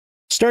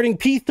Starting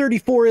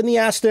P34 in the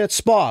Aston at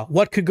Spa.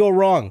 What could go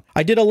wrong?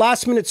 I did a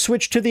last-minute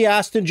switch to the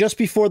Aston just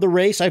before the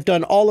race. I've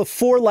done all of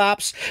 4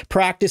 laps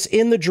practice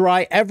in the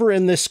dry ever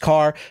in this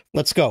car.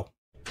 Let's go.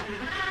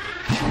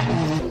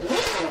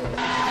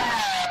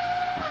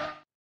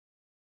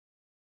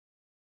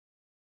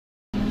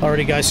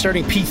 Alrighty guys,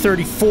 starting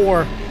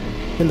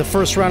P34 in the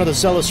first round of the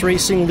Zealous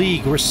Racing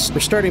League. We're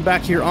starting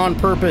back here on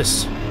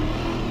purpose.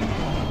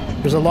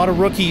 There's a lot of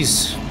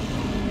rookies,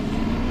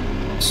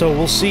 so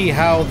we'll see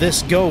how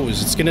this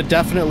goes. It's going to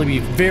definitely be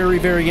very,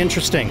 very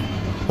interesting.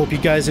 Hope you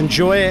guys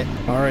enjoy it.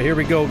 Alright, here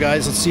we go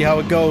guys. Let's see how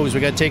it goes.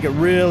 We got to take it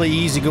really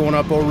easy going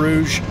up Eau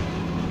Rouge,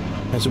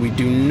 as we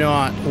do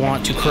not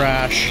want to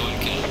crash.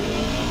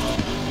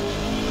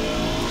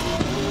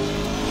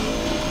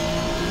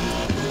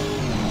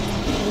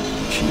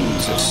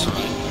 Jesus.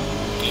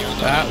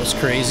 That was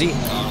crazy.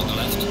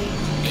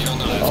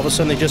 All of a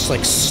sudden they just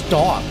like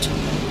stopped.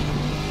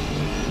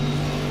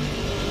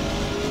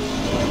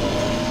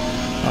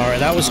 Alright,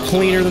 that was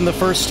cleaner than the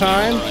first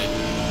time.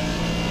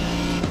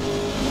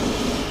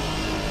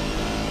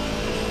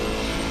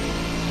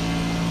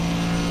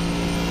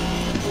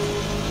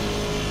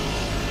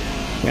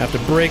 You have to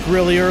brake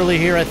really early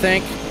here, I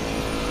think.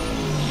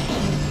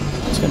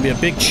 It's going to be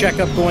a big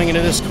checkup going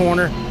into this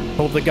corner.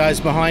 Hope the guys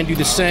behind do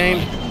the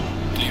same.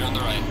 Clear on the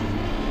right.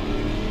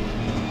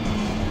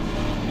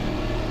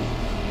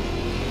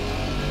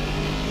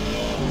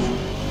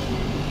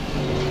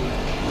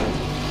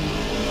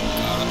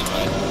 Car on the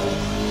right.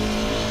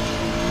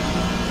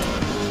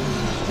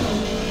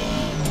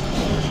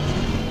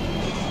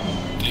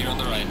 Clear on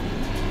the right.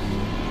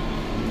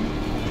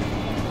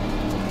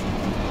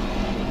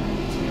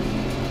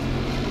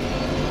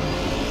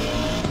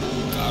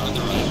 Car on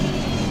the right.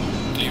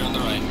 Clear on the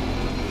right.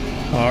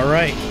 All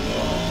right.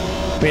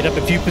 Made up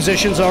a few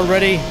positions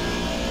already.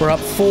 We're up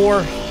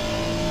 4.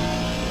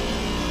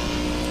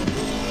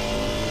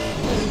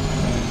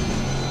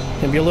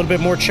 Gonna be a little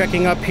bit more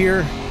checking up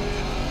here.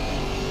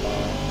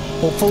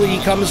 Hopefully he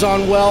comes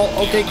on well.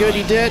 Okay, good,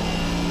 he did.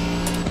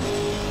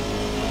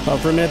 Oh,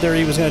 for a minute there,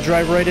 he was gonna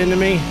drive right into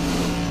me.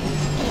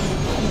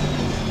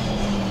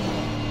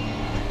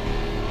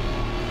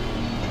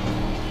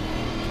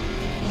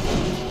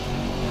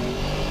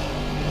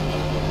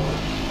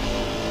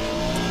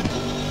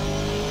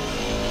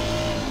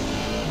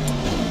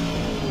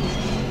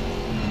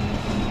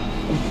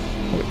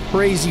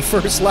 Crazy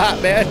first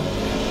lap, man.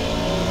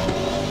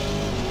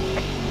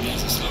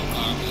 There's a slow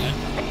car behind.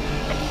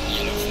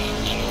 Yellow flag,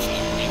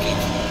 be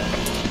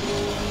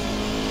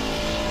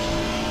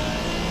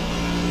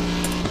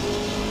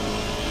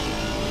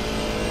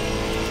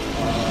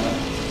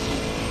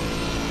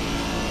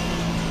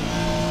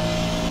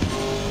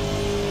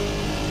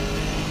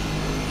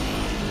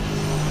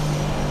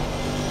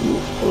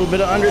A little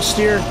bit of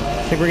understeer. I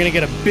think we're gonna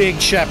get a big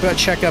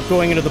checkup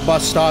going into the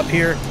bus stop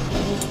here.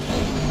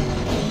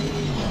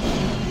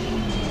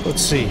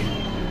 Let's see.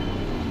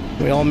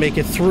 We all make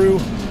it through.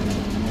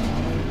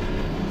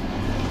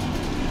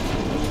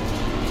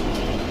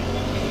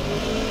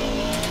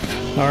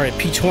 All right,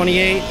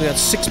 P28. We got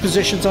 6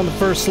 positions on the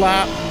first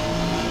lap.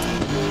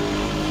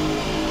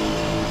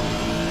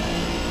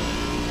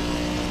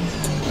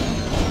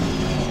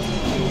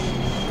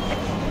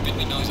 Pit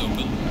window is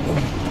open.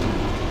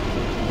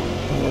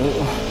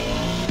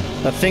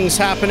 Oh. That thing's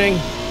happening.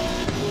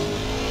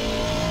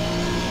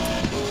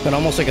 Got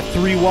almost like a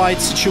 3-wide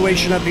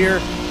situation up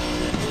here.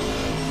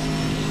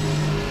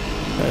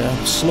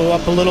 Slow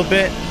up a little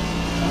bit.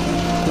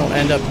 Don't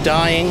end up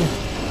dying.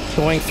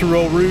 Going through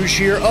Eau Rouge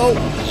here. Oh,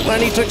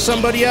 Lenny took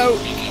somebody out.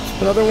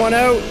 Another one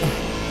out.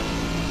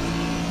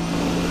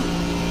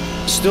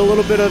 Still a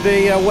little bit of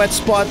a wet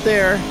spot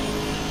there.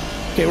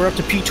 Okay, we're up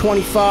to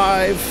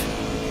P25.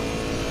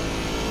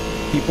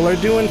 People are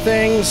doing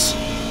things.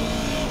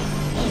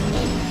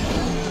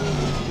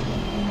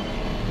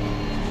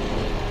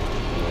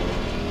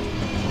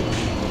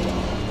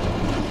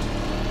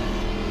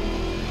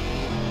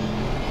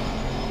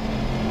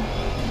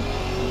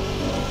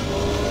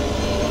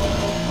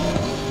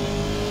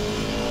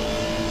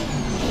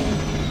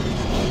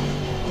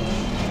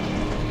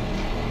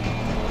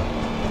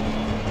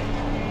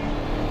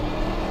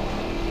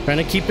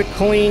 Trying to keep it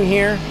clean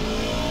here.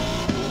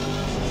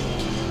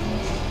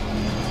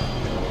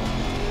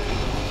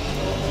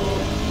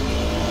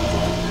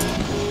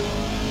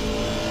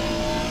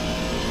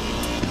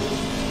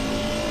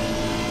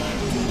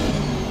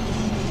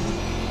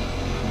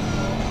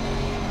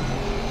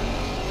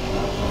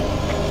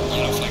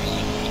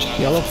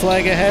 Yellow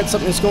flag ahead,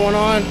 something's going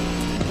on.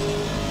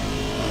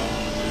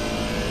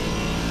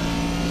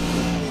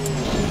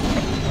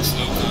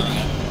 Slow car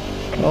ahead.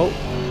 Oh,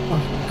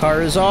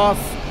 car is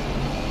off.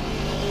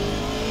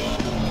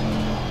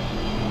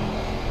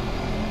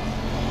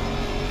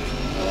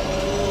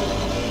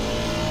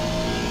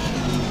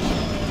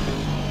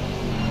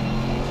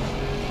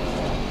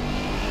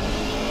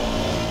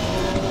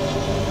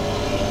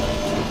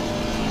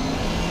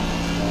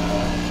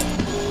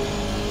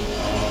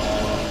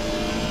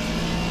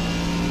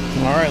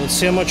 All right, let's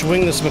see how much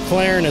wing this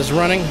McLaren is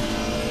running.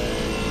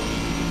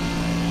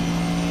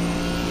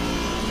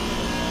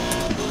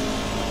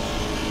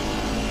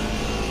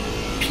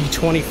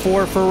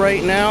 P24 for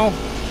right now.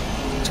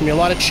 It's gonna be a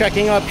lot of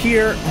checking up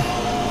here.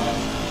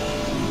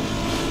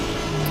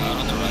 Car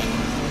on the right.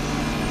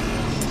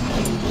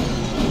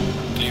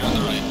 Clear on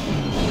the right.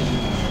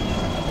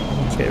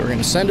 Okay, we're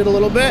gonna send it a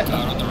little bit.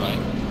 Car on the right.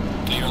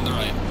 Clear on the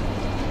right.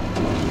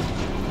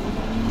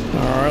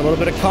 All right, a little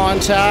bit of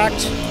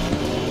contact.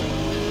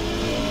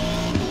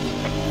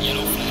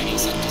 Yellow flag in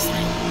sector 3.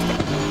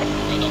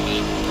 Well done,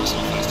 man.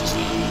 Personal fastest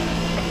lap.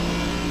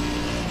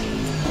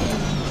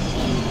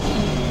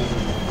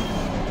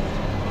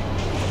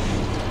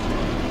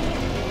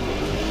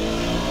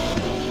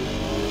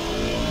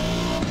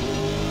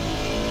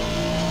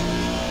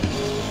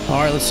 All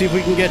right, let's see if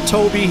we can get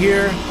Toby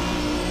here.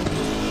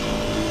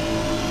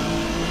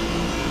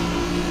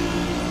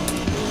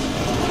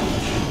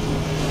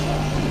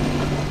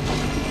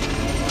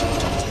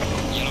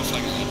 Yellow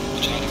flag ahead.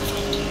 Watch out in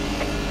front.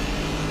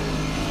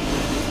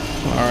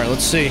 All right,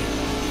 let's see.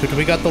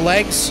 We got the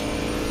legs.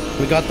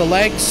 We got the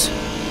legs.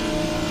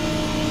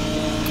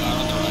 Car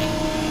on the right.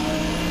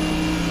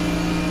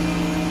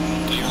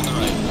 Clear on the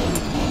right.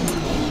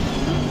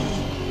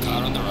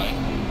 Car on the right.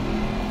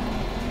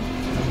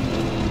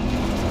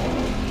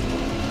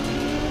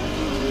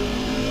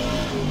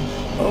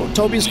 Oh,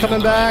 Toby's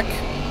coming back. Car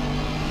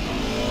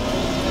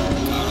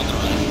on the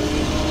right.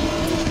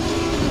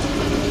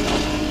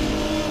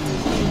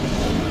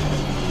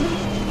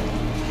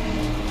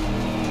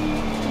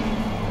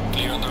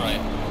 Clear on the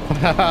right.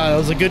 That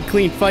was a good,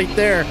 clean fight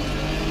there.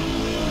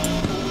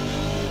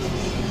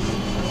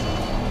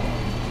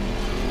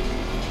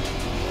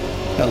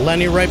 Got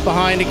Lenny right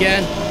behind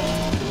again.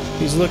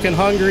 He's looking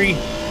hungry.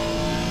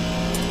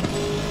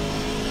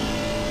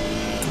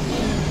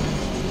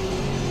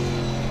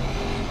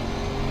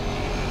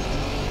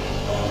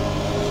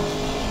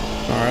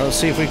 All right, let's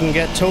see if we can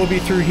get Toby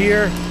through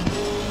here.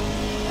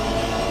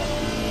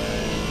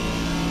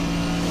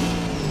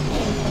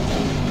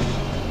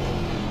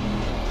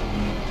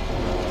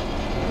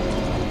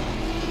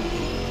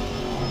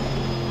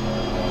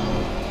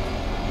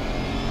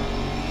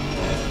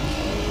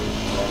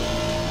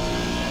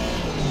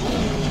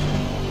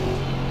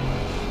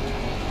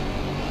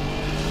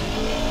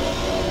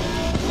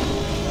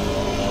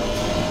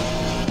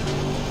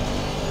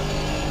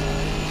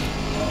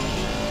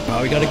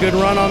 We got a good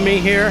run on me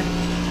here.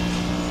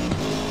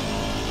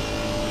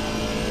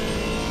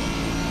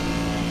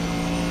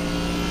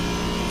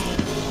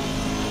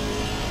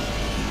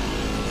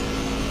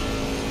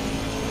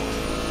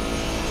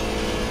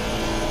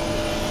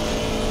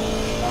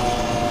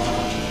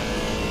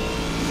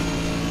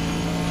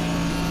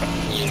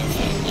 Yellow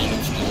flag,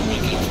 be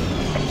careful.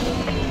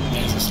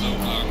 There's a slow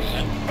car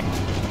ahead.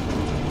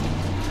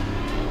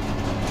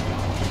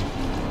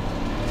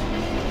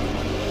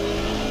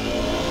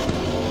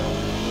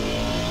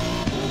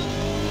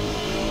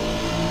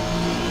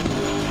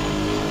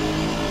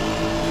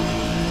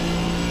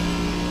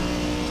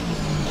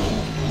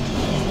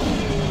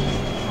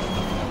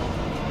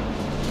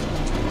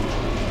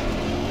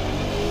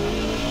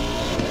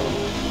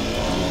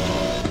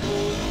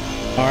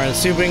 All right, let's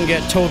see if we can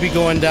get Toby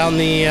going down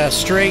the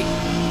straight.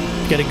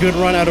 Get a good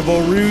run out of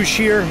Eau Rouge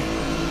here.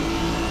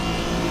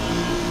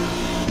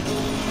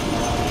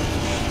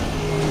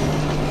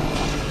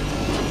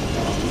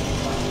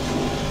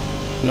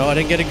 No, I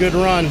didn't get a good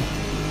run.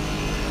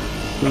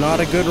 Not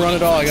a good run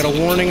at all. I got a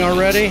warning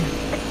already.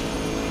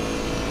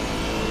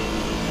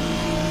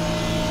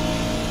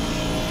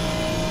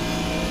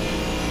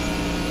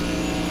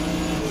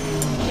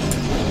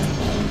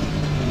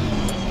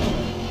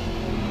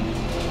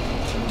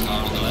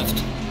 Car on the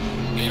left.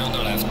 Clear on the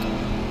left.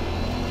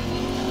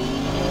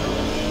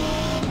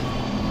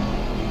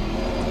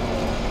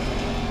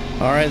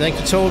 All right, thank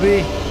you,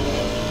 Toby.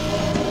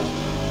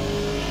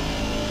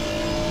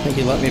 I think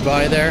he let me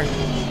by there.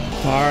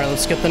 All right,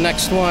 let's get the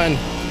next one.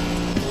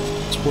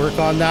 Let's work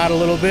on that a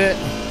little bit.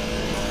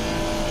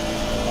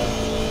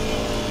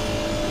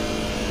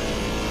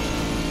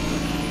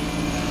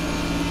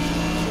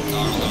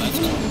 Car on the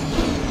left.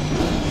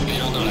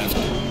 Clear on the left.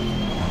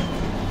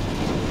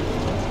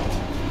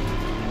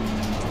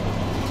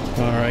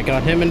 All right,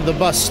 got him into the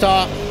bus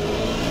stop.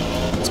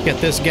 Let's get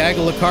this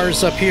gaggle of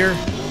cars up here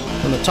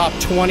in the top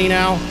 20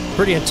 now.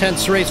 Pretty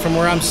intense race from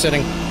where I'm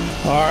sitting.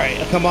 All right,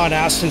 come on,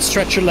 Aston,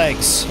 stretch your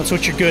legs. That's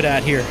what you're good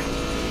at here.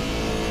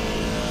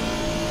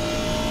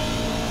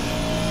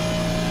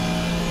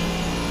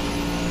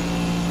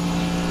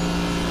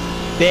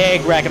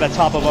 Big wreck at the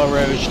top of Eau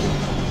Rouge.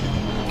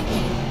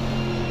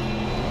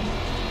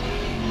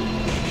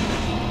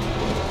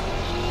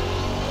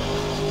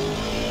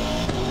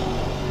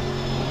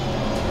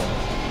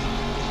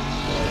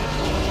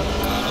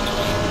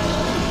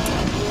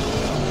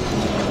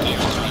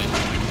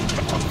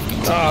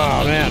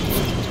 Oh, man.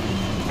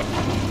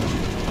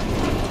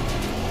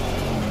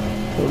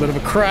 A little bit of a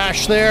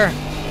crash there.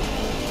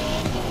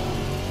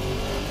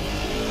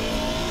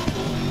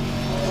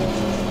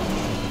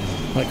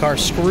 My car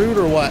screwed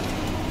or what?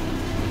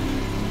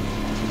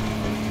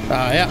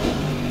 Yeah.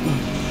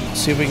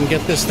 See if we can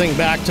get this thing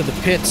back to the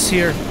pits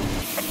here.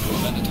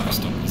 Mandatory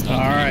stop.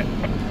 Alright,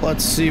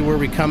 let's see where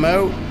we come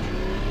out.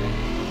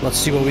 Let's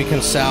see what we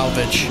can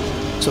salvage.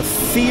 So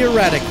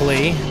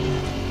theoretically,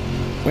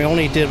 we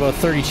only did about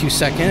 32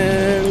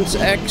 seconds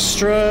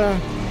extra.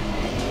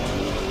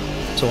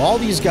 So all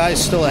these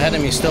guys still ahead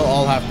of me still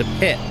all have to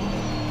pit.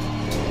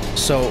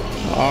 So,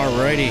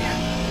 alrighty.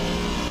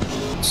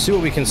 Let's see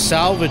what we can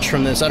salvage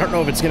from this. I don't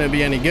know if it's going to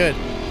be any good.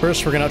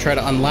 First, we're going to try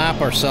to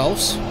unlap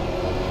ourselves.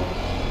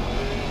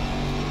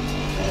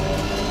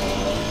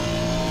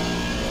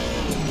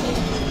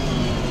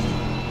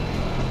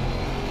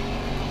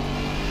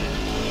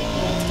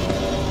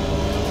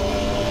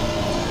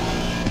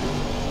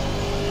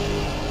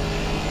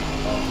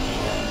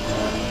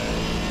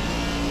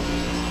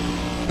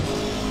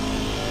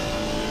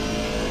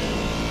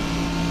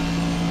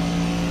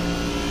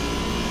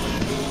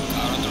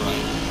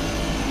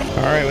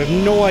 Alright, we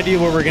have no idea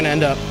where we're going to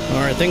end up.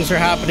 Alright, things are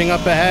happening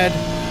up ahead.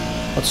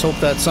 Let's hope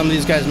that some of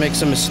these guys make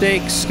some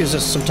mistakes. Gives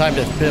us some time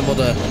to be able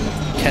to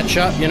catch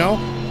up, you know?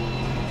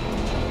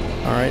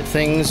 Alright,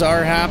 things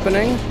are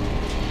happening.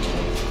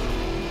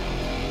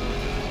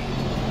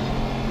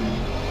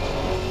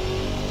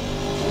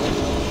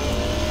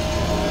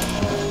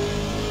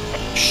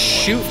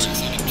 Shoot!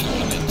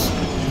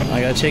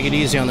 I gotta take it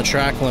easy on the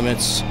track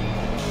limits.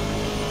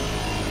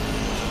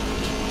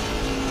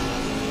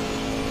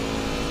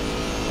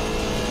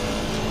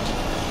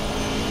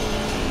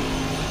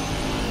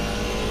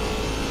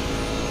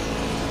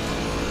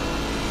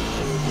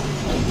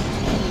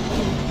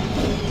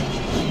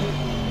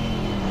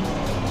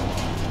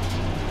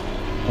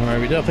 Alright,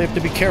 we definitely have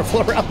to be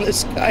careful around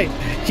this guy.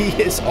 He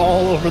is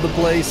all over the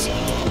place.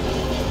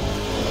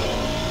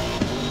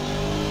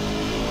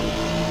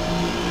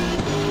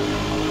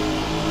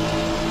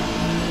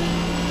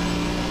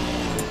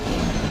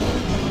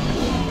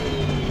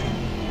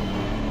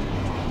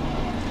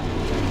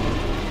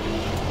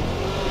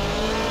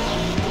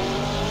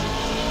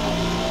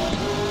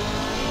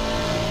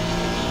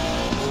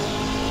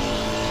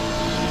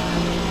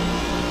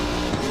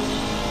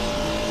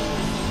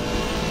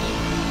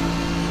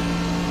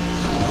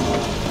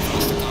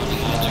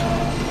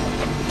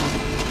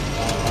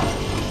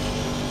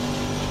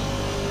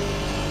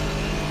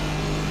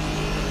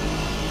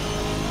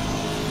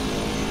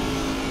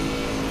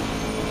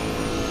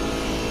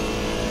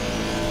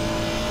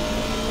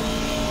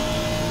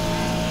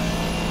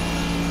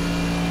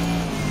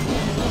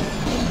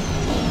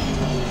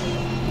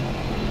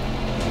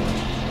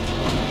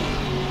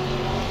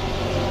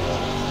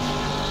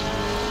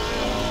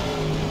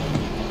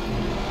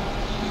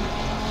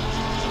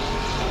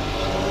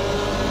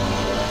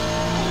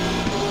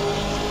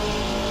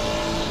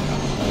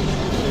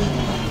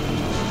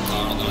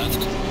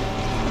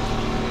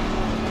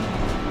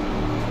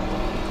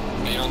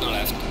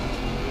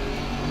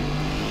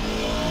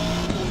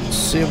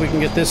 See if we can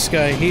get this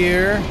guy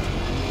here.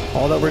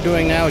 All that we're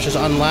doing now is just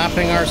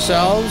unlapping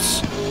ourselves.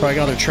 Probably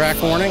got another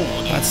track warning.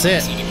 That's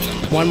it.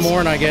 One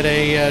more and I get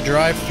a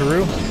drive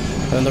through,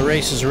 and the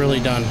race is really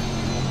done.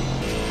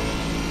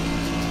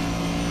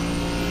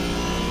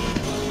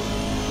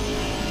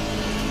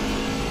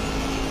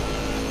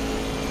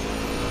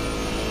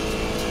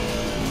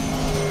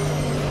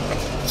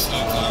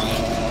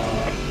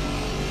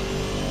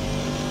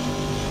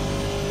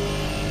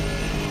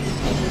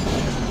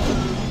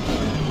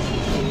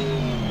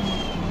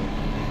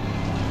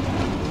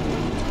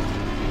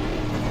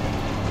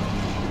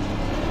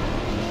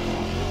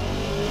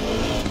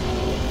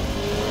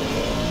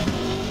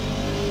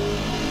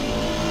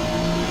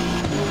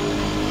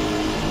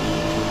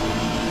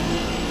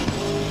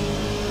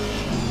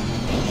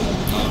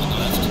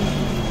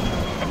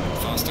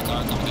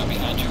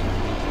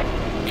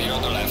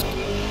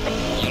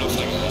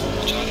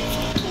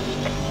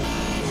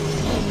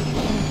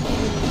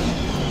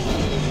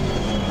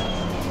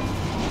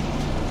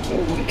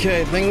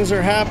 Okay, things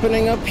are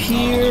happening up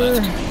here.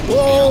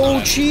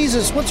 Whoa,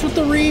 Jesus, what's with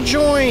the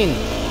rejoin?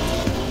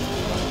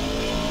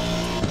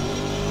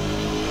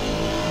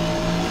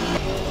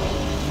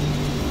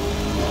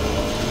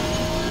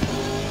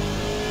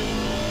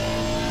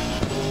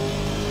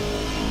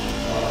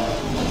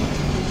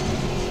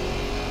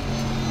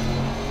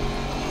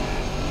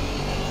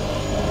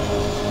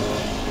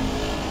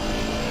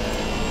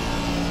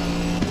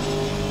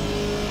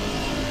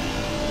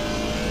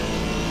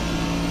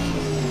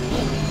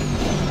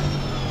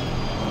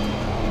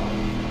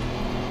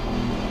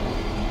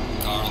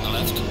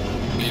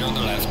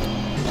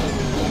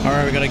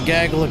 Alright, we got a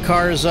gaggle of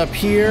cars up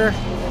here.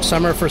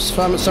 Some are for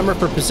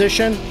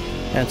position,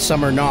 and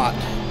some are not.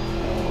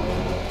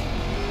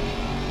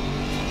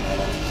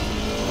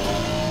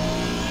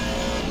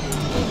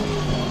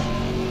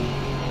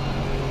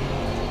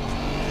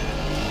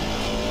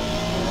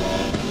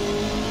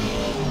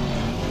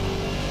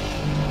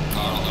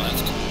 Car on the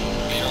left.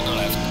 Clear on the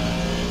left.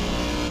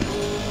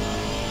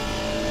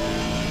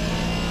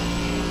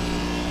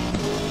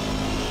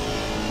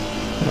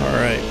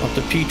 Alright, up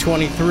to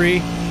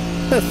P23.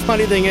 The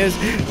funny thing is,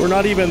 we're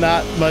not even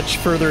that much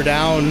further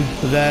down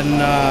than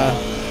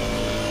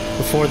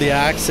before the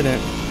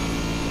accident.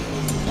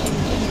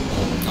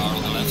 Car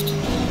on the left.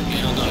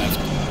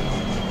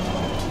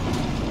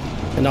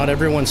 And not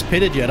everyone's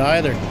pitted yet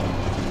either.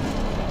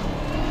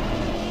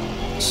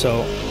 So,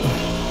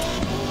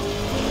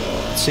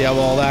 let's see how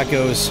all that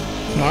goes.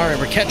 All right,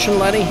 we're catching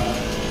Lenny.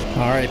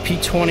 All right,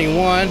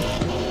 P21.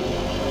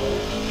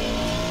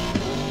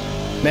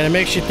 Man, it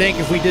makes you think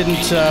if we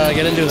didn't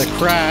get into the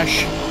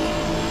crash,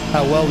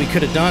 how well we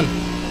could have done.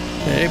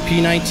 Okay,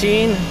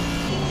 P19.